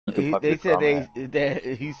they said that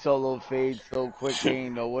he solo Fade so quick they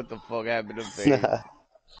ain't know what the fuck happened to Fade.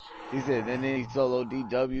 He said then he solo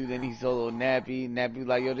DW, then he solo Nappy. Nappy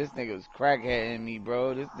like, yo, this nigga was crackheading me,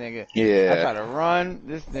 bro. This nigga, I Yeah. try to run.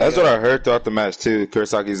 This nigga. That's what I heard throughout the match too.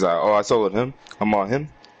 Kurisaki's like, oh, I soloed him. I'm on him.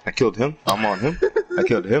 I killed him. I'm on him. I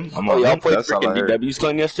killed him. I'm on y'all him. played That's all I freaking heard. DW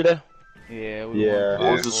Stun yesterday? Yeah.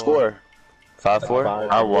 What was the score? 5-4?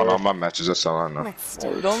 I won all my matches. That's all I know.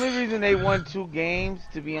 The only reason they won 2 games,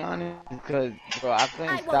 to be honest, is because, bro, I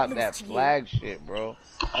couldn't stop that flag shit, bro.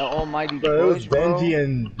 That almighty push, bro. Benji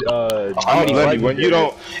and Lenny, when you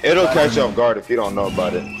don't, it'll catch you off guard if you don't know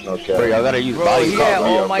about it. Okay. Bro, y'all gotta use Bro, body he had cover.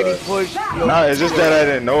 almighty push. Yo, Nah, it's just that I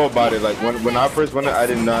didn't know about it. Like when I first went, I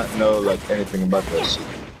did not know like anything about that shit.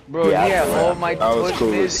 bro, yeah, he had almighty that was push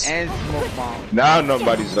cool. mids and smoke bomb. Now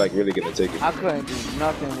nobody's like really gonna take it. I couldn't do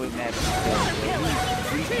nothing with that.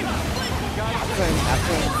 I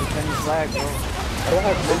couldn't defend the flag, bro.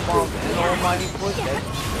 Smoke bombs and almighty push.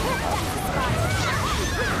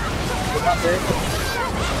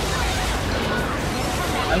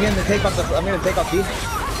 I'm gonna take off B.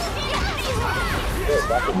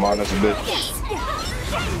 Come on, that's a bitch.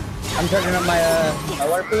 I'm turning up my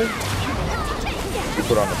water cooler. You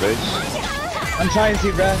put on the base. I'm trying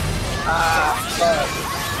to, bruh.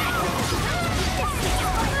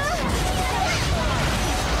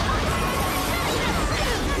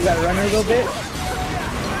 You gotta run a little bit.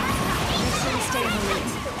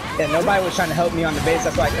 Yeah, nobody was trying to help me on the base,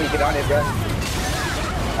 that's why I couldn't get on it, bruh.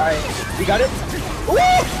 Alright, you got it?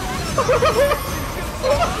 Alright,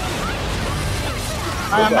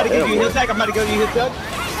 I'm about to give you a heal tag.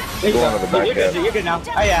 There you go. You're good now.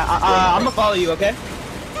 Oh yeah, I'm gonna follow you, okay?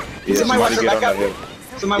 Yeah, Somebody watch your back up.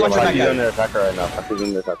 Somebody watch your back He's up. in their attacker right now. He's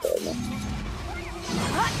in their attacker right now.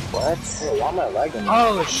 What? Why am I lagging?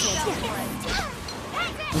 Oh shit.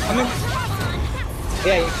 I'm coming.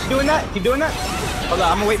 Yeah, keep doing that. Keep doing that. Hold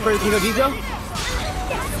on, I'm gonna wait for Shinobi.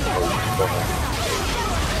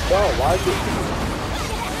 Bro, why is it?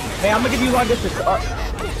 Hey, I'm gonna give you long distance.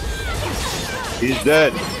 He's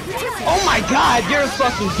dead. Oh my god, you're a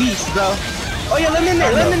fucking beast, bro. Oh yeah, let me in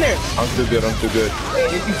there, let me in there. I'm too good. I'm too good. Hey,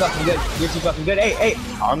 you're too fucking good. You're too fucking good. Hey, hey.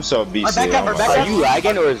 I'm so beastly. Back up, back Are up. you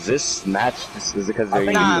lagging or is this match? Is it because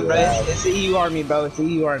they're Nah, bro. It's the EU army, bro. It's the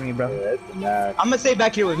EU army, bro. Yeah, I'm gonna stay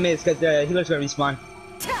back here with Miz because the healer's gonna respawn.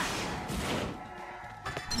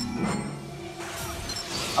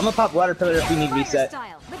 I'm gonna pop water pillar if we need reset.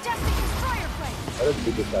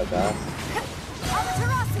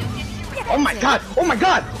 Oh my god! Oh my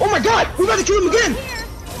god! Oh my god! We gotta kill him again!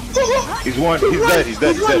 He's one. He's dead. He's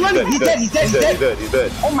dead. He's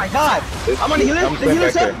dead. Oh my god! I'm on the healer. The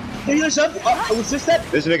healer's up. The healer's up. Oh, what's this step?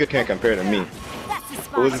 This nigga can't compare to me.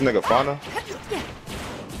 Who is this nigga, Fauna?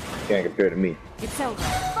 Can't compare to me.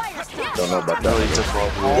 Don't know about that.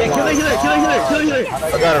 Yeah, kill the healer.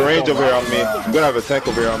 I got a range over here on me. I'm gonna have a tank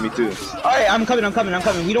over here on me too. Alright, I'm coming.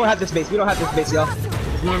 We don't have this base, y'all.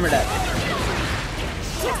 Remember that.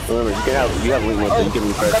 Remember, you have link with you can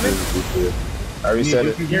refresh this. I reset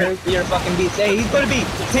it. You're a fucking beast. Hey, he's going to B.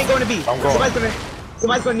 Tank going to B. I'm going.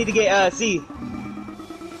 Somebody's gonna need to get C.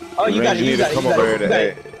 Oh, you got it. You need to come over here to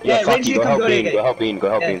A. Yeah, range you come go help Bean,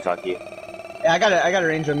 Saki. Yeah, I got a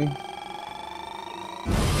range on me.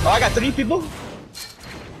 Oh, I got 3 people.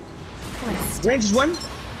 Range is 1.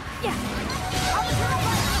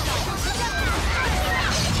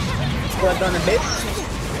 Put up on the base.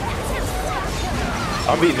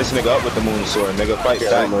 I'm beating this nigga up with the moon sword, nigga. Fight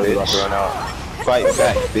back, bitch. Fight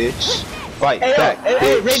back, bitch. Fight back, bitch.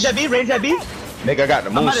 Hey, range that B. Nigga, I got the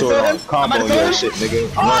moon sword on. Combo your shit, nigga.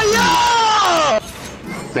 Oh, yeah!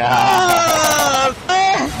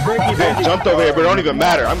 I'm getting jumped over here, but it don't even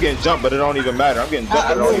matter. I'm getting jumped, but it don't even matter. I'm getting jumped,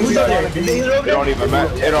 but it don't even matter. It don't even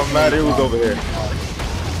matter. It don't matter who's over here.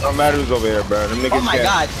 It don't matter who's over here, bro. Them niggas oh my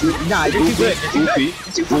god. Nah, you're too good.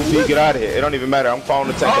 Goofy, get out of here. It don't even matter. I'm following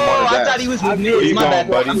the tank. I'm on his ass. I thought he was with me. Where you My going, bad.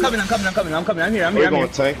 buddy? I'm coming. I'm here. Where you going,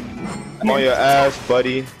 tank? I'm on your ass,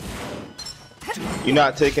 buddy. You're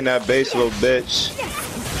not taking that base, little bitch.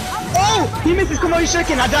 Oh! He missed his Komodo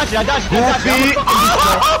shuriken. I dodged it.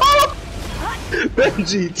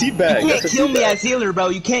 Benji, teabag. You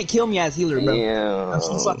can't kill me as healer, bro. Yeah. I'm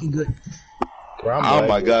so fucking good. Oh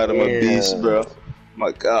my god, I'm a beast, bro.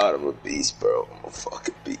 My god, I'm a beast, bro. I'm a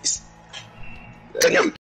fucking beast. Damn.